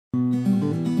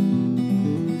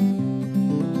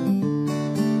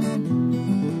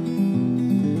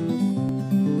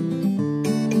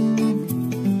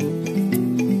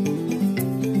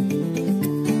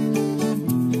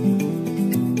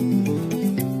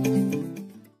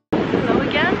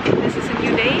This is a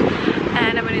new day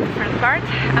and I'm in a different part.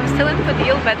 I'm still in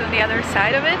Podil, but on the other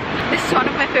side of it. This is one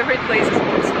of my favorite places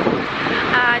also.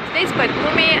 Today's quite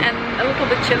gloomy and a little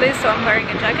bit chilly, so I'm wearing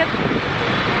a jacket.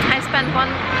 I spent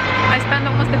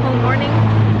almost the whole morning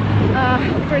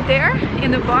over there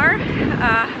in the bar.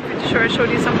 I'm pretty sure I showed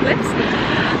you some clips.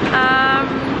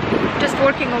 Just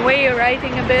working away,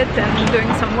 writing a bit and doing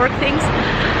some work things.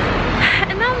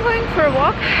 And now I'm going for a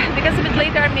walk because a bit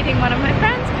later I'm meeting one of my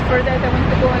friends. Before that I went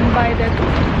to go and buy that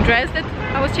dress that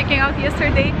I was checking out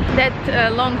yesterday, that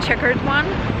long checkered one.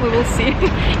 We will see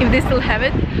if they still have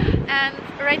it. And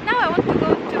right now I want to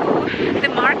go to the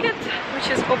market, which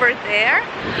is over there,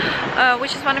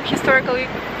 which is one of historical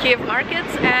Kyiv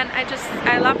markets, and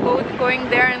I love going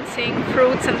there and seeing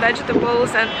fruits and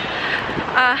vegetables, and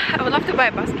I would love to buy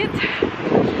a basket,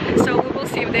 so we will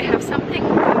see if they have something.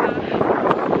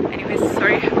 Anyways,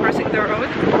 sorry, crossing the road.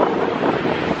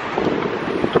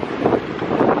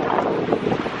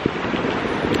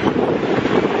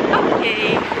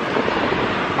 Okay,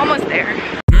 almost there.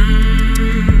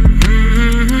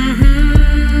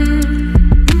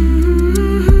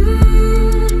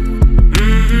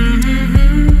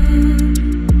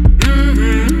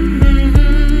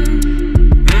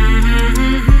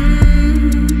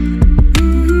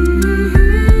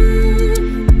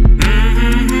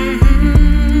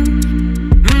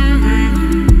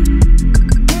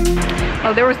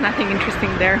 Well, there was nothing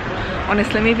interesting there,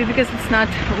 honestly, maybe because it's not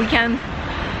weekend.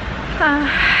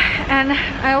 And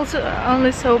I also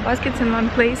only saw baskets in one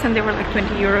place and they were like 20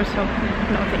 euros, so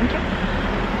no thank you.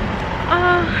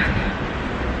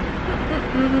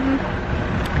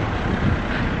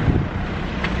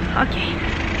 Okay,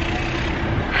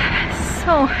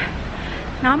 so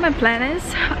now my plan is,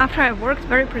 after I worked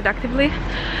very productively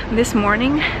this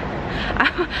morning,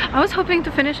 I was hoping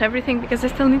to finish everything because I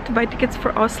still need to buy tickets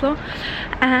for Oslo,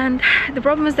 and the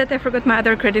problem is that I forgot my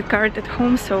other credit card at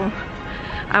home, so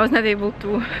I was not able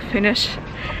to finish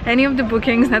any of the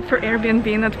bookings, not for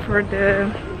Airbnb, not for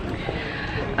the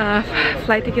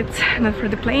flight tickets, not for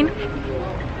the plane,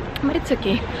 but it's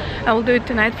okay. I will do it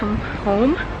tonight from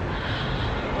home.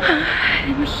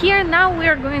 And here now we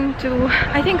are going to,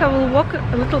 I think I will walk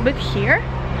a little bit here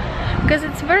because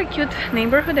it's a very cute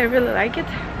neighborhood. I really like it.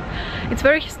 It's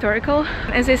very historical.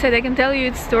 As I said, I can tell you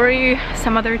its story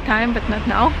some other time, but not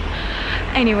now.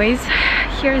 Anyways,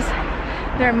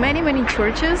 there are many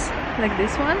churches like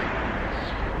this one.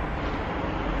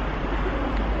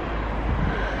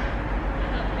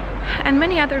 And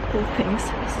many other cool things.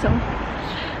 So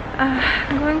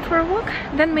I'm going for a walk,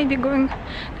 then maybe going to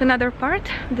another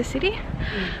part of the city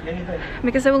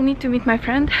because I will need to meet my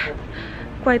friend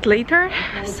quite later,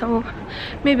 so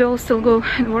maybe I'll still go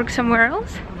and work somewhere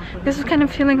else. This is kind of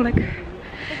feeling like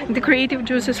the creative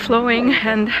juice is flowing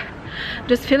and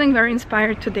just feeling very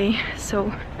inspired today,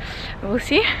 so we'll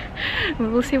see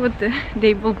what the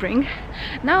day will bring.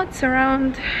 Now it's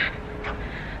around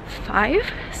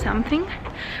 5 something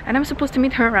and I'm supposed to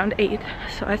meet her around 8,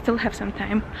 so I still have some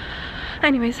time.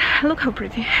 Anyways, look how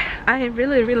pretty. I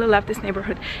really love this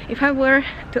neighborhood. If I were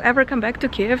to ever come back to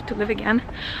Kyiv to live again,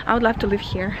 I would love to live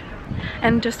here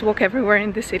and just walk everywhere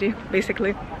in the city,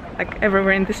 basically, like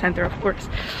everywhere in the center, of course.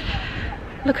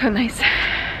 Look how nice.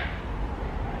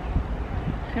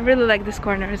 I really like these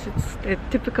corners. It's the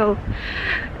typical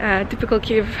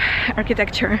Kyiv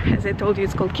architecture. As I told you,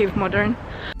 it's called Kyiv Modern.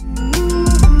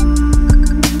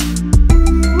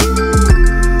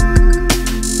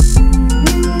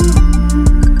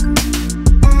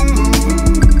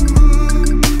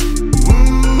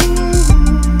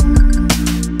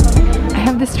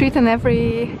 The street in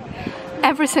every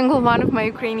single one of my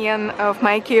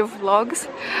Kyiv vlogs,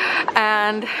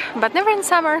 but never in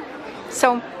summer.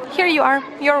 So here you are,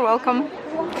 you're welcome.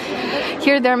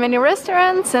 Here there are many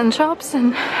restaurants and shops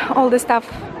and all this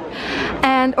stuff.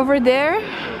 And over there,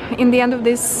 in the end of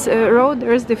this road,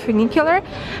 there's the funicular,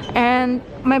 and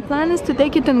my plan is to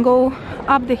take it and go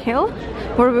up the hill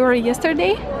where we were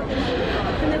yesterday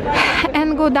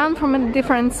and go down from a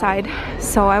different side.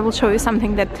 So I will show you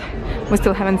something that we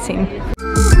still haven't seen.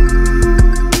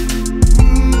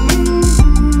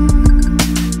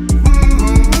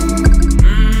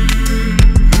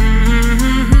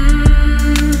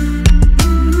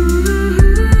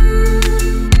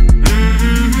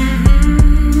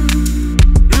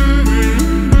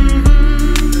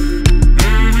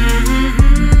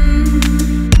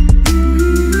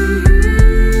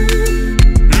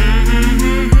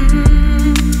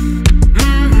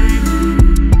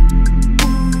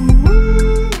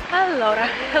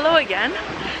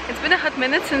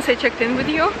 Minutes since I checked in with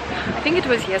you. I think it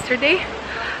was yesterday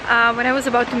when I was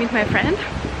about to meet my friend.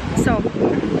 So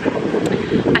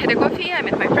I had a coffee, I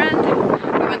met my friend,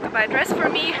 we went to buy a dress for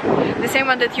me, the same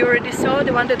one that you already saw,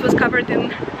 the one that was covered in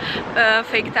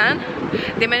fake tan.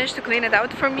 They managed to clean it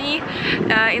out for me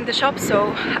in the shop,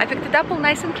 so I picked it up all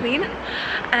nice and clean,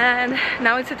 and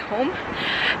now it's at home,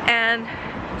 and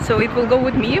so it will go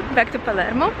with me back to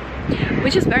Palermo,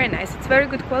 which is very nice. It's very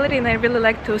good quality, and I really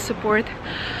like to support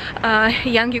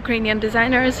young Ukrainian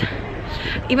designers,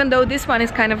 even though this one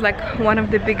is kind of like one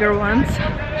of the bigger ones.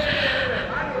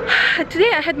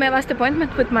 Today I had my last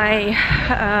appointment with my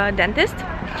dentist,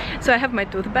 so I have my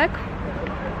tooth back,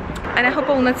 and I hope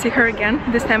I will not see her again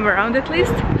this time around at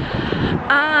least.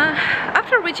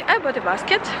 After which I bought a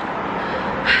basket,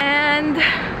 and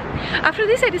after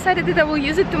this I decided that I will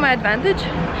use it to my advantage.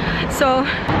 So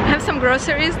I have some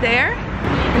groceries there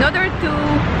in order to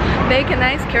bake a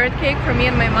nice carrot cake for me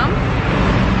and my mom.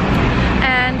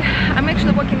 And I'm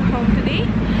actually walking home today.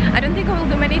 I don't think I will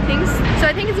do many things, so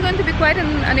I think it's going to be quite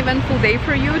an uneventful day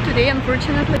for you today,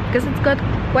 unfortunately, because it's got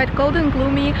quite cold and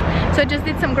gloomy. So I just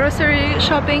did some grocery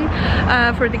shopping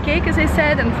for the cake, as I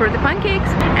said, and for the pancakes,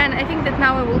 and I think that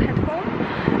now I will head home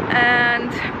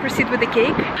and proceed with the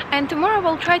cake. And tomorrow I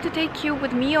will try to take you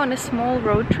with me on a small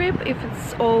road trip, if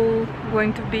it's all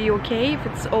going to be okay, if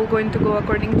it's all going to go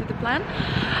according to the plan,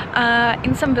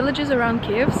 in some villages around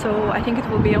Kyiv, so I think it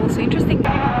will be also interesting.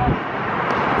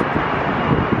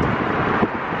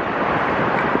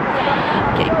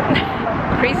 Okay,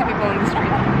 crazy people in the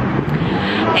street.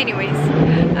 Anyways,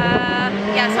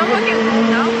 yeah, so I'm walking home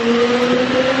now,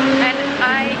 and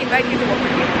I invite you to walk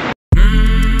with me.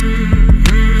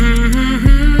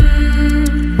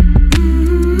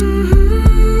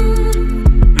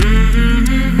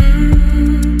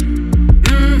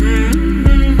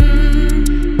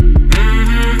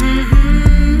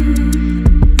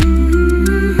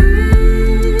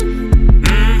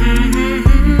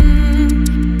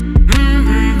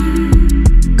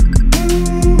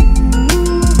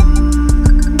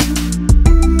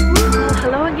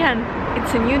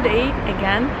 It's a new day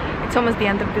again. It's almost the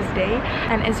end of this day,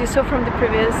 and as you saw from the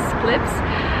previous clips,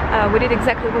 we did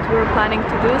exactly what we were planning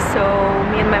to do. So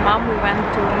me and my mom, we went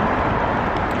to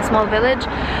a small village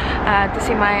to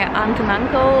see my aunt and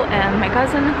uncle and my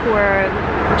cousin who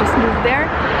just moved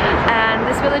there. And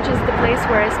this village is the place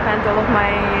where I spent all of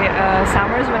my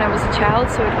summers when I was a child,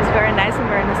 so it was very nice and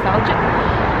very nostalgic.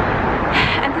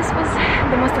 And this was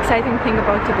the most exciting thing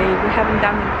about today. We haven't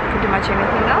done pretty much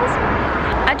anything else.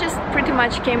 I just pretty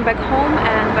much came back home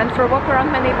and went for a walk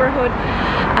around my neighborhood,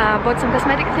 bought some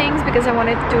cosmetic things because I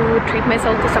wanted to treat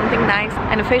myself to something nice,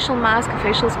 and a facial mask, a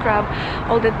facial scrub,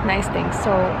 all that nice things.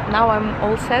 So now I'm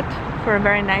all set for a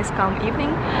very nice calm evening,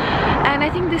 and I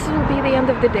think this will be the end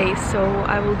of the day, so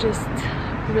I will just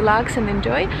relax and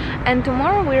enjoy. And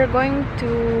tomorrow we're going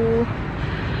to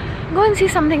go and see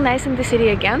something nice in the city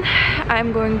again.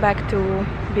 I'm going back to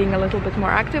being a little bit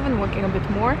more active and walking a bit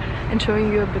more and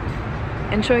showing you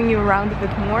around a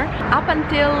bit more. Up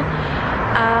until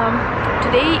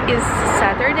today is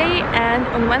Saturday, and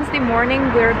on Wednesday morning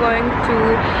we're going to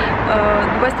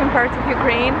the western part of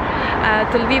Ukraine,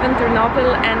 to Lviv and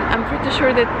Ternopil, and I'm pretty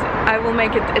sure that I will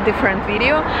make it a different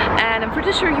video, and I'm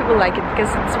pretty sure you will like it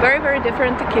because it's very, very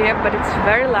different to Kyiv, but it's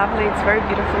very lovely, it's very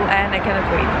beautiful, and I cannot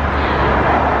wait.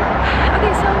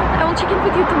 Okay, so I will check in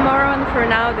with you tomorrow, and for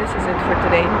now this is it for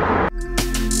today.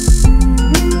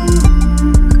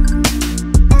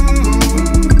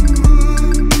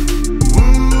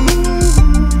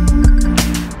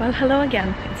 Well, hello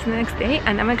again. It's the next day,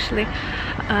 and I'm actually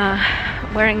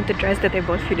wearing the dress that I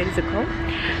bought a few days ago,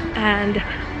 and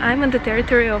I'm on the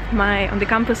territory of on the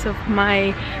campus of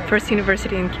my first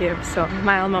university in Kyiv, so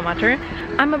my alma mater.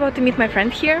 I'm about to meet my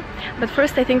friend here, but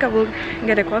first I think I will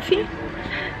get a coffee,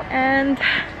 and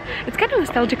it's kind of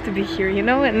nostalgic to be here, you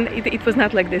know, and it was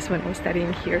not like this when I was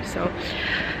studying here, so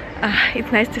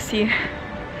it's nice to see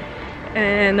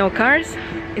no cars.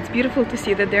 It's beautiful to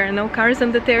see that there are no cars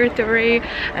on the territory,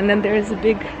 and then there is a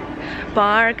big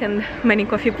park and many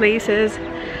coffee places,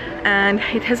 and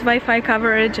it has Wi-Fi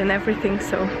coverage and everything,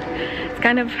 so it's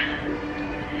kind of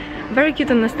very cute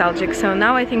and nostalgic. So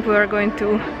now I think we are going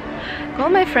to call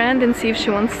my friend and see if she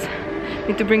wants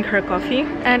me to bring her coffee,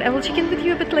 and I will check in with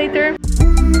you a bit later.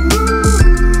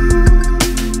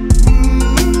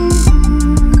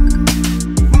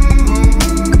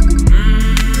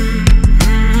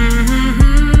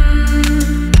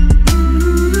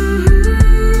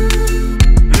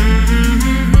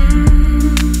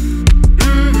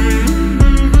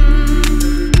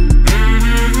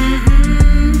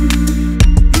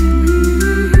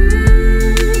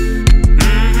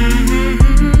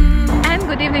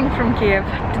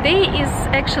 Today is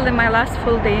actually my last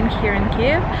full day in here in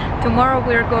Kyiv. Tomorrow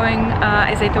we're going,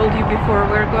 as I told you before,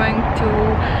 we're going to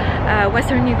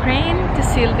Western Ukraine to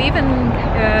see Lviv and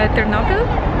Ternopil.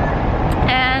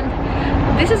 And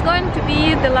this is going to be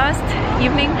the last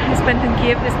evening I spent in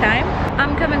Kyiv this time.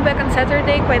 I'm coming back on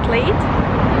Saturday quite late,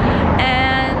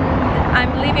 and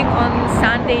I'm leaving on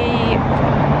Sunday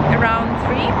around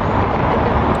 3.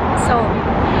 So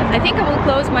I think I will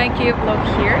close my Kyiv vlog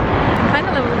here.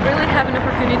 Finally, I will really have an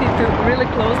opportunity to really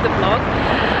close the vlog.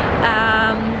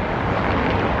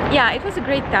 Yeah, it was a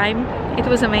great time. It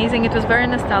was amazing. It was very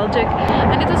nostalgic,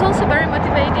 and it was also very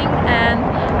motivating, and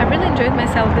I really enjoyed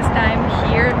myself this time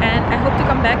here, and I hope to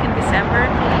come back in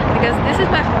December because this is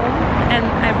my home, and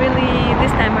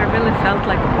this time I really felt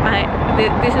like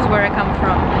this is where I come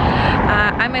from.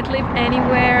 I might live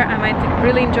anywhere, I might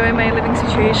really enjoy my living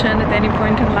situation at any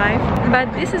point in life,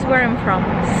 but this is where I'm from,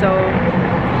 so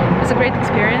it was a great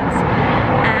experience,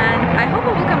 and I hope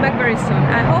I will come back very soon.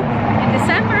 I hope in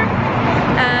December,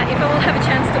 if I will have a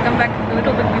chance to come back a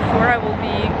little bit before, I will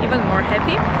be even more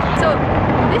happy. So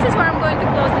this is where I'm going to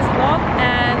close this vlog,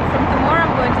 and from tomorrow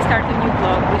I'm going to start a new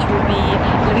vlog, which will be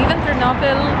Lviv and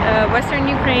Ternopil, Western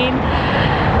Ukraine,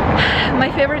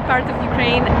 my favorite part of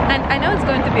Ukraine, and I know it's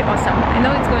going to be awesome. I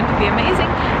know it's going to be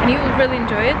amazing, and you will really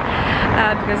enjoy it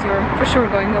because you're for sure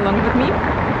going along with me.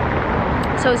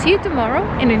 So see you tomorrow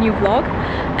in a new vlog,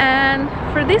 and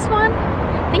for this one,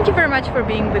 thank you very much for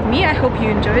being with me. I hope you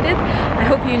enjoyed it. I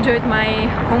hope you enjoyed my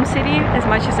home city as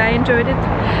much as I enjoyed it.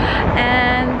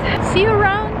 And see you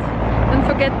around. Don't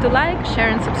forget to like, share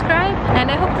and subscribe.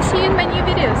 And I hope to see you in my new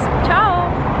videos.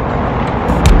 Ciao!